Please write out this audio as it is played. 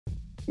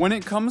When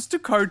it comes to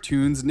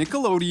cartoons,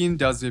 Nickelodeon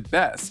does it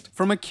best.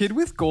 From a kid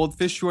with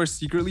goldfish who are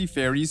secretly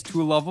fairies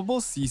to a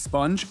lovable sea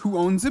sponge who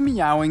owns a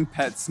meowing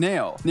pet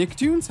snail,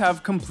 Nicktoons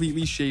have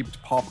completely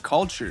shaped pop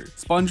culture.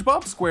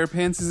 SpongeBob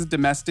SquarePants is a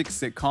domestic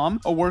sitcom,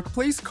 a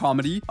workplace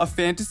comedy, a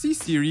fantasy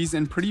series,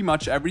 and pretty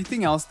much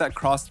everything else that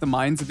crossed the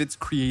minds of its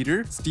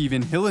creator,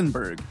 Steven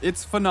Hillenburg.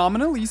 It's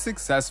phenomenally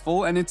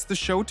successful, and it's the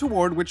show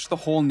toward which the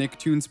whole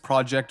Nicktoons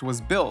project was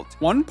built.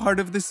 One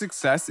part of the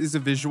success is a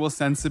visual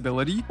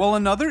sensibility, while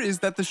another is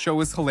that the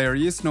show is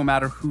hilarious no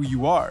matter who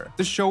you are.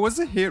 The show was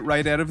a hit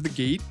right out of the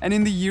gate, and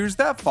in the years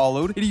that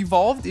followed, it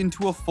evolved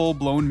into a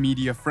full-blown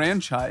media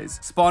franchise,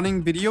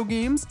 spawning video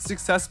games,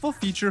 successful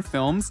feature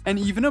films, and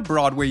even a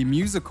Broadway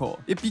musical.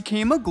 It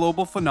became a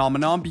global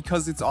phenomenon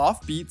because its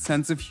offbeat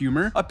sense of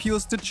humor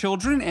appeals to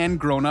children and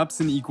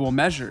grown-ups in equal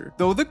measure.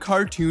 Though the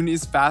cartoon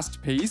is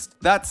fast-paced,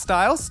 that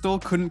style still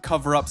couldn't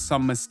cover up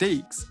some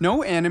mistakes. No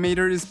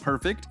animator is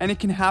perfect, and it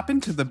can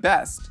happen to the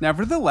best.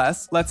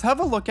 Nevertheless, let's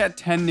have a look at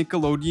 10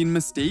 Nickelodeon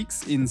mistakes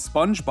in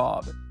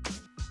SpongeBob.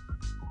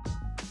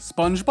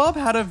 SpongeBob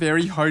had a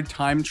very hard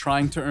time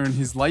trying to earn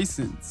his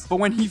license, but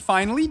when he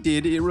finally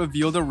did, it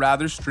revealed a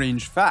rather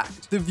strange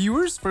fact. The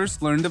viewers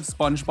first learned of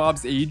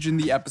SpongeBob's age in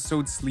the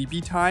episode Sleepy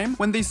Time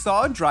when they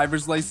saw a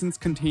driver's license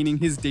containing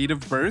his date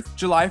of birth,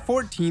 July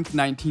 14th,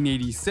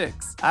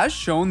 1986. As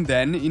shown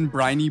then in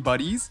Briny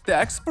Buddies, the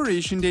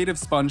expiration date of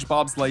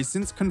SpongeBob's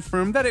license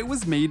confirmed that it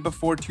was made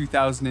before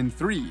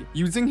 2003.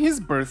 Using his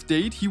birth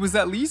date, he was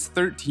at least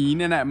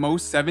 13 and at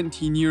most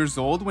 17 years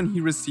old when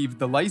he received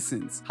the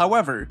license.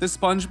 However, the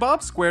SpongeBob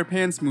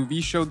SquarePants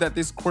movie showed that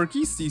this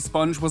quirky sea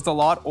sponge was a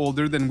lot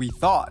older than we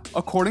thought.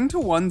 According to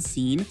one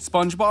scene,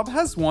 SpongeBob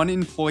has won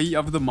Employee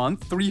of the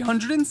Month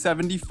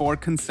 374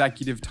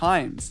 consecutive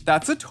times.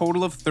 That's a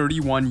total of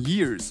 31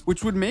 years,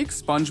 which would make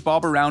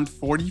SpongeBob around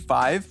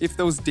 45 if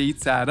those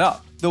dates add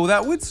up. Though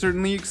that would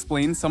certainly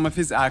explain some of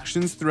his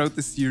actions throughout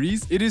the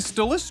series, it is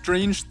still a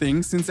strange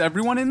thing since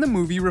everyone in the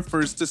movie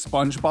refers to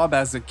SpongeBob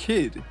as a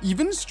kid.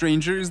 Even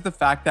stranger is the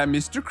fact that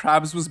Mr.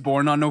 Krabs was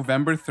born on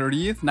November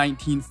 30th,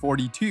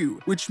 1942,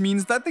 which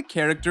means that the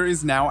character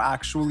is now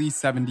actually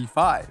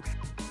 75.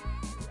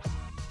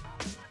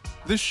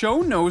 The show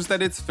knows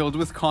that it's filled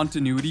with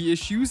continuity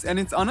issues, and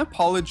it's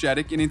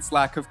unapologetic in its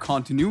lack of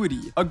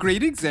continuity. A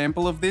great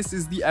example of this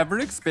is the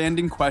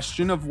ever-expanding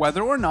question of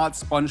whether or not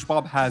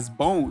SpongeBob has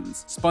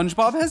bones.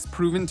 SpongeBob has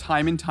proven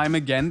time and time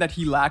again that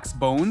he lacks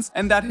bones,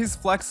 and that his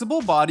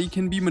flexible body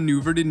can be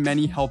maneuvered in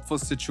many helpful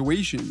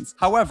situations.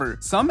 However,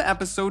 some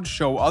episodes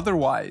show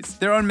otherwise.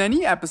 There are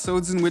many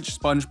episodes in which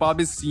SpongeBob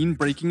is seen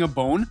breaking a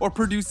bone or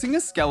producing a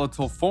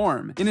skeletal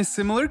form. In a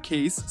similar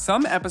case,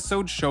 some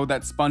episodes show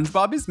that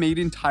SpongeBob is made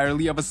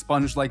entirely of a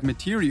sponge-like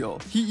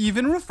material. He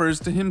even refers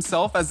to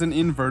himself as an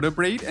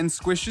invertebrate and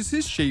squishes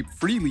his shape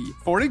freely.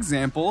 For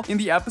example, in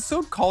the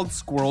episode called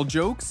Squirrel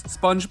Jokes,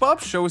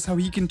 SpongeBob shows how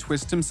he can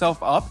twist himself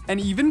up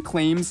and even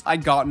claims, "I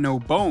got no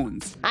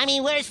bones." I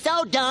mean, we're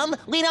so dumb,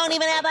 we don't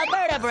even have a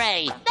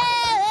vertebrae.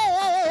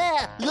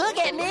 Look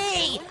at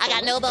me, I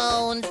got no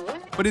bones.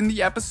 But in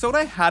the episode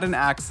I Had an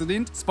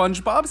Accident,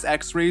 SpongeBob's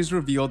x-rays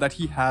reveal that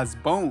he has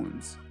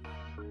bones.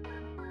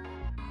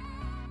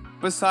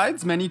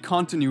 Besides many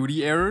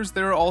continuity errors,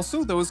 there are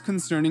also those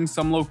concerning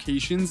some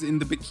locations in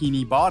the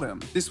Bikini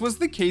Bottom. This was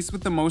the case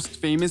with the most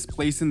famous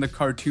place in the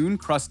cartoon,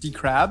 Krusty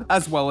Krab,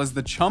 as well as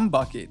the Chum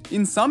Bucket.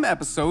 In some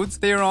episodes,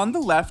 they are on the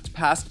left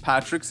past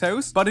Patrick's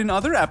house, but in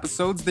other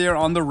episodes, they are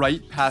on the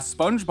right past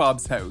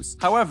SpongeBob's house.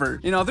 However,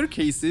 in other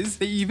cases,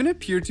 they even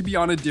appear to be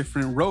on a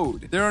different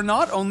road. There are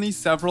not only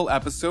several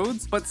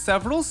episodes, but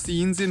several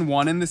scenes in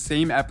one and the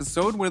same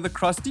episode where the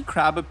Krusty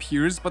Krab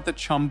appears but the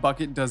Chum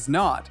Bucket does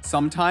not.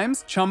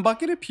 Sometimes, Chum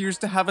Bucket appears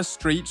to have a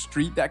straight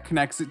street that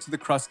connects it to the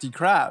Krusty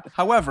Krab.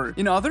 However,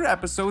 in other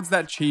episodes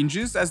that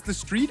changes as the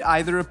street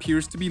either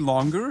appears to be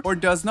longer or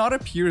does not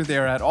appear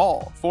there at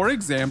all. For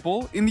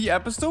example, in the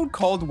episode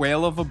called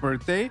Whale of a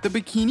Birthday, the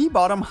Bikini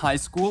Bottom High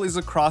School is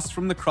across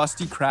from the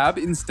Krusty Krab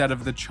instead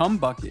of the Chum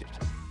Bucket.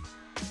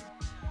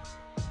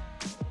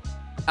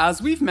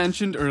 As we've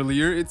mentioned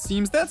earlier, it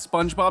seems that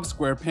SpongeBob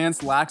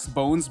SquarePants lacks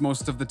bones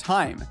most of the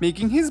time,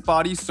 making his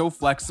body so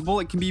flexible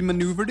it can be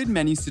maneuvered in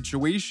many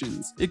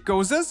situations. It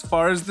goes as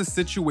far as the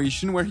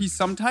situation where he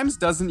sometimes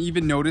doesn't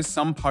even notice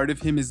some part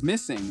of him is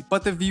missing,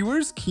 but the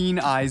viewer's keen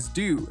eyes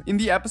do. In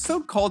the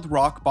episode called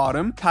Rock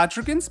Bottom,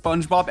 Patrick and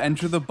SpongeBob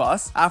enter the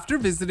bus after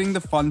visiting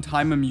the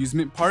Funtime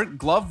amusement park,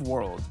 Glove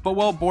World. But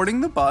while boarding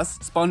the bus,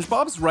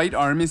 SpongeBob's right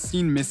arm is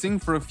seen missing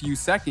for a few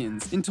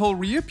seconds, until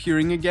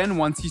reappearing again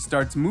once he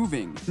starts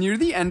moving. Near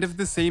the end of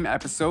the same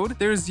episode,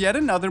 there is yet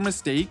another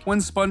mistake when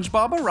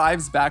SpongeBob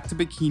arrives back to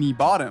Bikini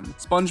Bottom.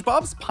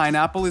 SpongeBob's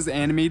pineapple is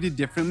animated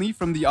differently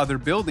from the other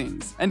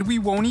buildings, and we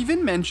won't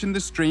even mention the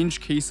strange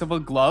case of a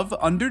glove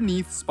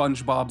underneath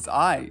SpongeBob's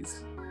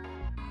eyes.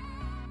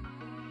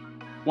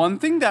 One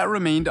thing that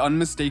remained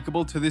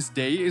unmistakable to this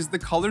day is the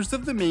colors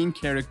of the main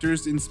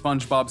characters in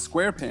SpongeBob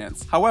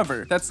SquarePants.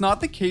 However, that's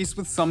not the case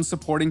with some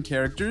supporting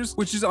characters,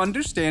 which is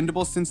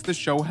understandable since the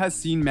show has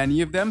seen many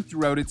of them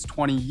throughout its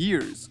 20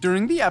 years.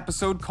 During the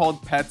episode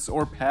called Pets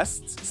or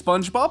Pests,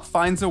 SpongeBob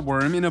finds a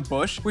worm in a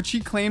bush which he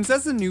claims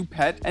as a new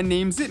pet and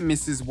names it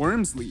Mrs.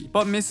 Wormsley.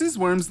 But Mrs.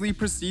 Wormsley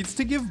proceeds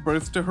to give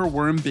birth to her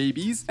worm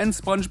babies, and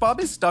SpongeBob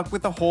is stuck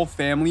with a whole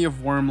family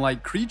of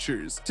worm-like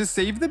creatures. To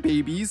save the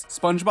babies,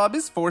 SpongeBob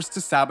is forced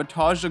to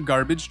sabotage a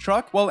garbage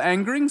truck while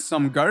angering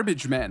some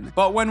garbage men.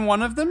 But when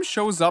one of them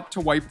shows up to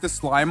wipe the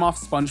slime off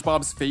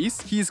SpongeBob's face,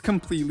 he is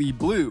completely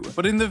blue.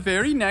 But in the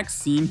very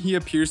next scene, he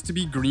appears to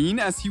be green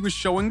as he was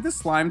showing the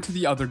slime to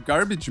the other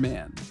garbage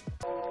man.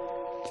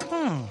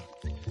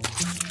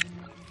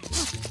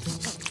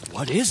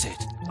 What is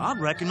it? I'd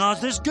recognize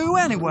this goo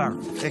anywhere.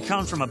 It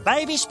comes from a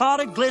baby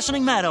spotted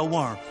glistening meadow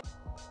worm.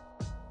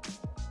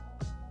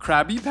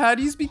 Krabby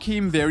Patties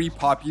became very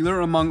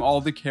popular among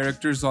all the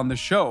characters on the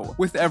show,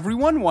 with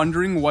everyone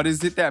wondering what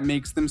is it that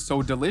makes them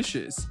so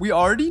delicious. We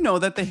already know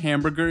that the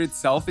hamburger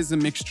itself is a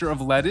mixture of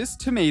lettuce,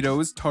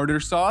 tomatoes, tartar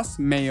sauce,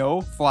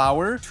 mayo,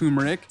 flour,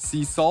 turmeric,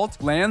 sea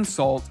salt, land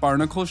salt,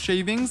 barnacle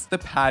shavings, the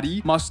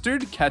patty,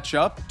 mustard,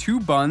 ketchup,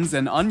 2 buns,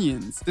 and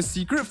onions, the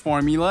secret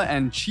formula,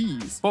 and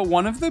cheese. But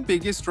one of the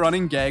biggest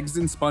running gags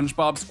in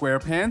SpongeBob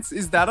SquarePants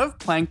is that of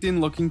Plankton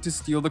looking to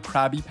steal the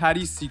Krabby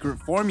Patty's secret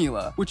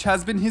formula, which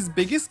has been his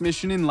biggest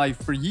mission in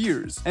life for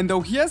years, and though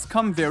he has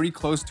come very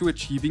close to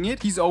achieving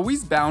it, he's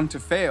always bound to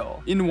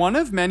fail. In one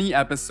of many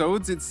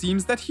episodes, it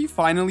seems that he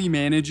finally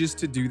manages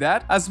to do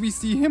that, as we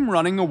see him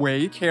running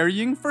away,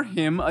 carrying for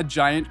him a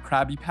giant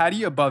Krabby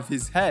Patty above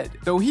his head.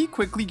 Though he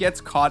quickly gets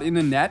caught in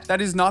a net,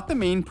 that is not the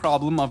main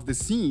problem of the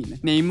scene.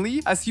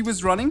 Namely, as he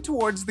was running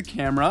towards the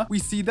camera, we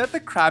see that the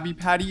Krabby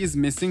Patty is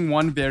missing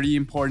one very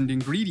important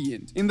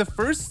ingredient. In the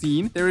first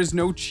scene, there is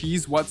no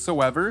cheese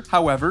whatsoever.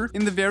 However,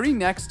 in the very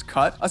next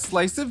cut, a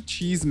slice of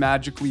cheese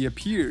magically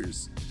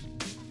appears.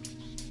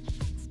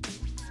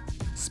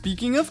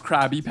 Speaking of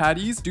Krabby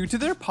Patties, due to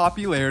their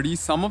popularity,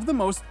 some of the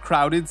most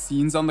crowded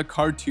scenes on the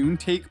cartoon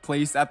take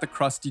place at the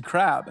Krusty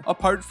Krab.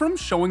 Apart from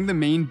showing the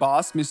main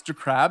boss, Mr.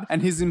 Krab,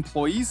 and his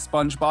employees,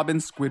 SpongeBob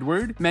and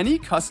Squidward, many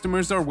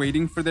customers are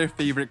waiting for their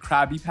favorite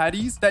Krabby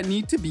Patties that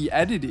need to be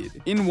edited.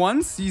 In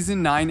one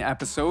Season 9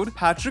 episode,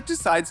 Patrick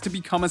decides to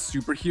become a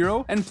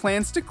superhero and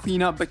plans to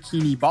clean up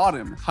Bikini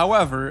Bottom.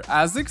 However,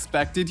 as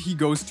expected, he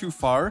goes too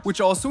far,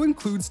 which also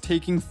includes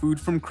taking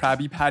food from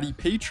Krabby Patty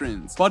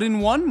patrons. But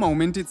in one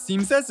moment, it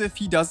seems as if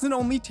he doesn't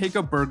only take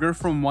a burger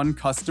from one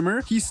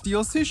customer, he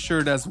steals his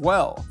shirt as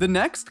well. The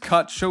next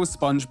cut shows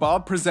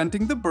SpongeBob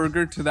presenting the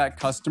burger to that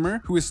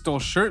customer who is still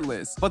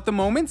shirtless, but the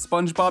moment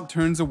SpongeBob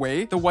turns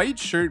away, the white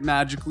shirt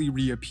magically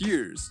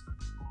reappears.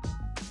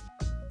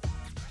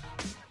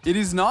 It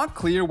is not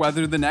clear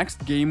whether the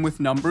next game with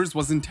numbers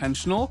was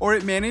intentional or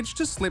it managed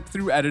to slip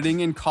through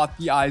editing and caught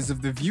the eyes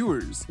of the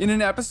viewers. In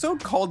an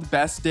episode called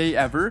Best Day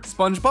Ever,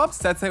 SpongeBob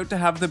sets out to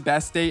have the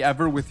best day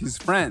ever with his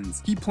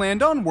friends. He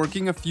planned on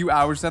working a few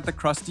hours at the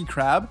Krusty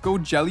Krab, go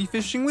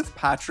jellyfishing with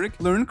Patrick,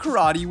 learn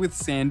karate with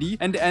Sandy,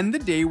 and end the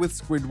day with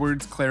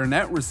Squidward's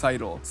clarinet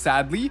recital.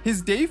 Sadly,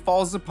 his day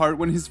falls apart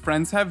when his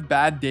friends have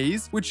bad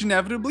days, which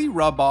inevitably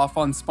rub off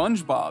on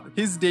SpongeBob.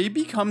 His day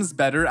becomes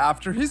better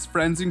after his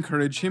friends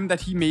encourage him that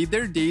he made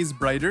their days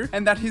brighter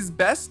and that his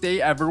best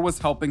day ever was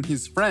helping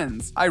his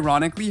friends.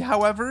 Ironically,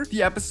 however,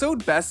 the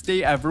episode Best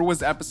Day Ever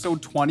was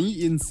episode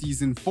 20 in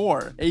season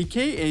 4,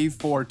 aka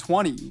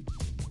 420.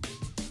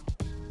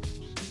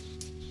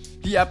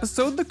 The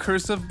episode The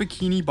Curse of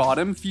Bikini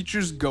Bottom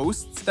features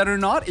ghosts that are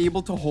not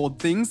able to hold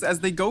things as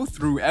they go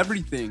through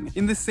everything.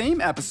 In the same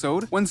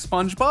episode, when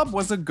SpongeBob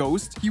was a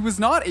ghost, he was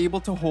not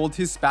able to hold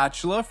his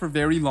spatula for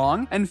very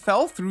long and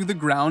fell through the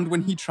ground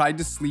when he tried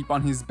to sleep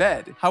on his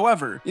bed.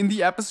 However, in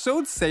the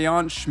episode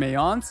Seance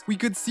Schmeance, we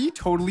could see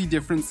totally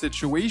different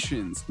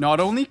situations. Not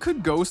only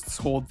could ghosts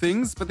hold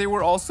things, but they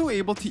were also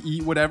able to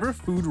eat whatever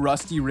food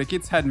Rusty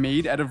Ricketts had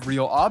made out of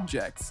real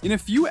objects. In a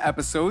few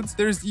episodes,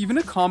 there's even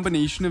a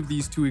combination of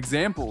these two examples.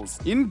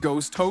 In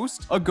Ghost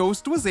Host, a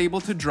ghost was able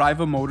to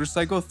drive a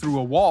motorcycle through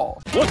a wall.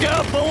 Look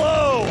out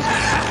below!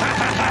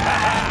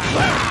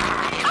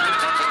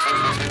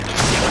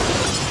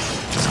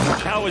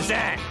 How was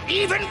that?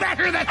 Even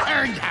better the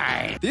third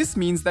time! This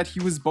means that he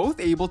was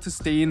both able to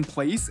stay in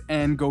place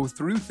and go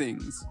through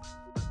things.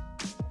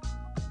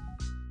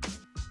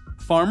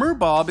 Farmer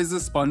Bob is a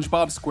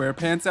SpongeBob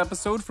SquarePants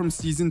episode from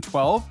season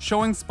 12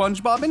 showing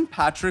SpongeBob and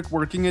Patrick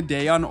working a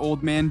day on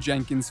Old Man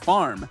Jenkins'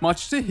 farm,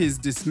 much to his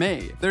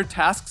dismay. Their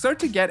tasks are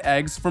to get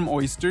eggs from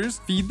oysters,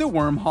 feed the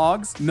worm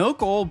hogs,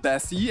 milk old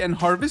Bessie, and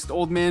harvest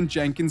Old Man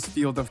Jenkins'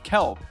 field of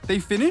kelp. They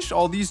finish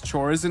all these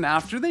chores, and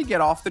after they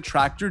get off the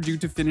tractor due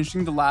to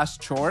finishing the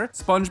last chore,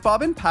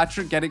 SpongeBob and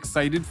Patrick get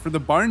excited for the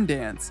barn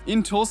dance,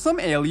 until some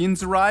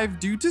aliens arrive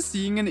due to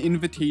seeing an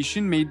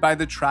invitation made by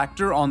the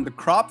tractor on the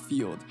crop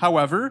field.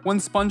 However,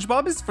 when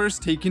SpongeBob is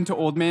first taken to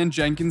Old Man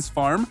Jenkins'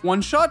 farm,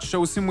 one shot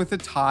shows him with a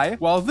tie,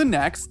 while the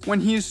next,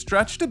 when he is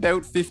stretched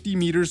about 50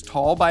 meters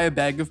tall by a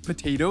bag of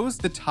potatoes,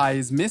 the tie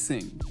is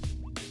missing.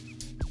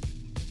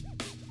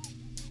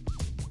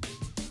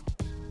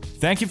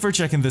 Thank you for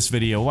checking this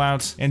video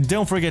out, and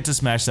don't forget to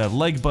smash that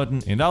like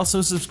button and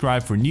also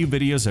subscribe for new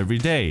videos every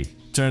day.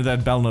 Turn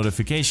that bell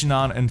notification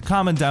on and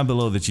comment down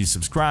below that you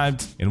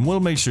subscribed, and we'll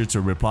make sure to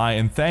reply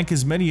and thank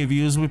as many of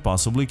you as we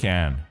possibly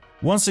can.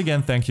 Once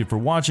again, thank you for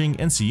watching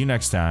and see you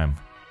next time.